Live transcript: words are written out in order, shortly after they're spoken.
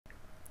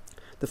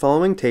The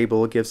following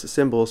table gives the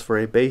symbols for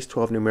a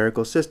base-12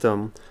 numerical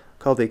system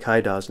called the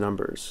Kaidas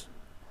numbers.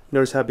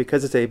 Notice how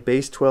because it's a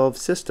base-12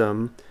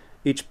 system,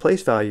 each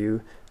place value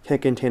can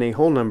contain a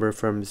whole number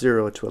from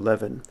 0 to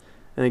 11.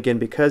 And again,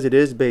 because it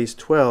is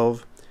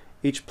base-12,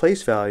 each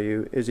place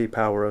value is a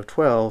power of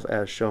 12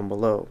 as shown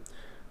below.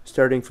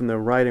 Starting from the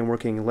right and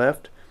working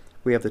left,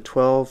 we have the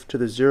 12 to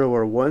the 0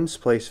 or 1's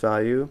place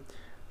value,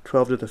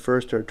 12 to the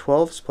 1st or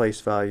 12's place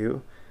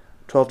value,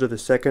 12 to the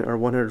 2nd or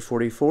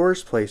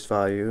 144's place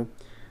value,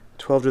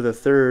 12 to the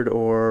 3rd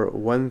or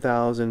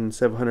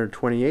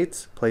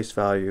 1728's place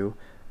value,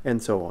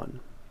 and so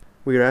on.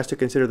 We are asked to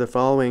consider the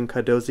following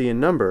Cartesian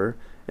number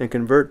and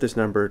convert this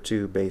number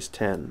to base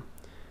 10.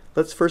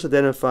 Let's first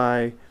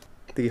identify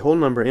the whole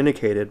number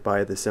indicated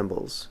by the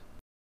symbols.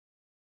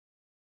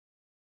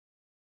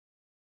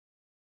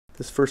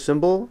 This first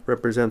symbol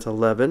represents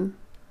 11.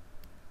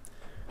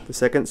 The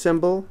second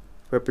symbol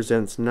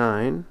represents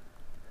 9.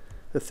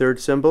 The third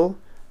symbol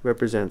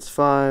represents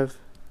 5.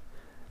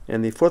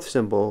 And the fourth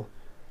symbol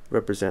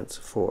represents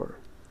 4.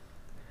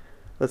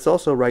 Let's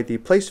also write the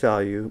place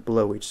value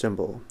below each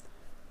symbol.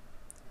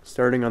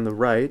 Starting on the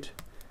right,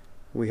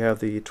 we have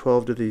the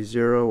 12 to the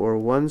 0 or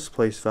 1's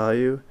place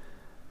value.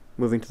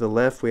 Moving to the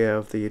left, we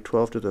have the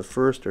 12 to the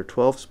 1st or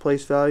 12's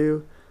place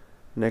value.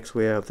 Next,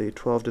 we have the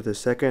 12 to the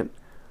 2nd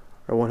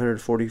or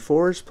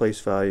 144's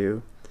place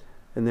value.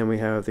 And then we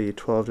have the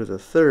 12 to the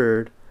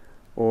 3rd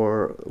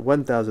or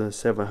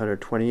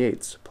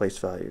 1728's place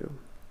value.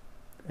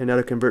 And now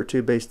to convert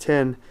to base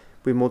 10,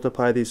 we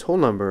multiply these whole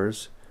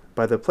numbers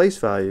by the place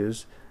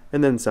values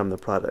and then sum the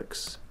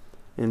products.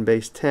 In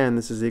base 10,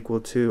 this is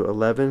equal to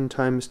 11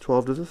 times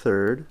 12 to the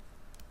 3rd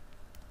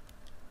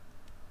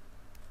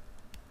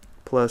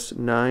plus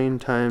 9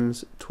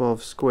 times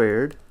 12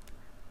 squared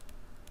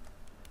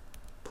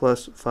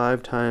plus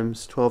 5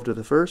 times 12 to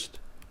the 1st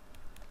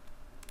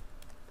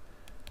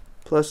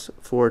plus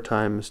 4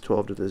 times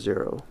 12 to the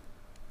 0,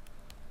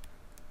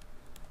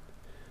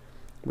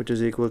 which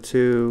is equal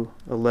to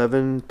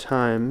 11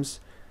 times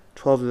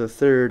 12 to the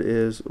 3rd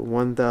is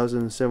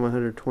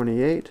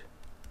 1728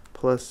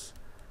 plus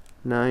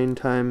 9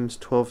 times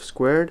 12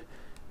 squared,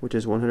 which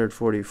is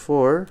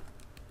 144,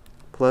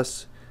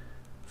 plus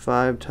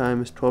 5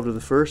 times 12 to the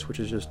 1st, which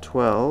is just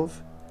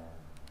 12,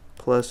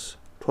 plus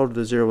 12 to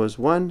the 0 is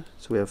 1,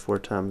 so we have 4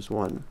 times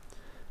 1,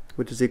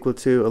 which is equal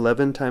to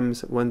 11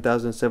 times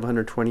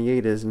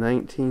 1728 is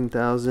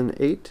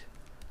 19,008,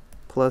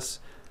 plus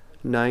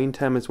 9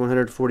 times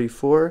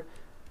 144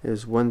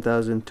 is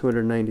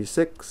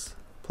 1,296,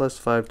 plus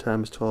 5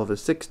 times 12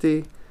 is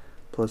 60,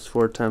 plus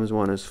 4 times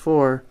 1 is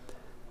 4,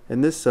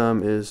 and this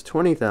sum is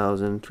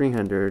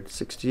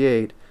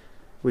 20,368,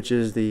 which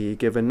is the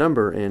given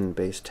number in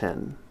base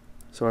 10.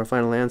 So our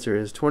final answer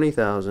is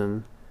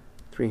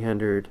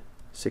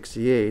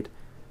 20,368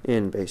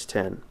 in base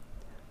 10.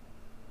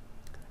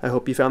 I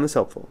hope you found this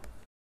helpful.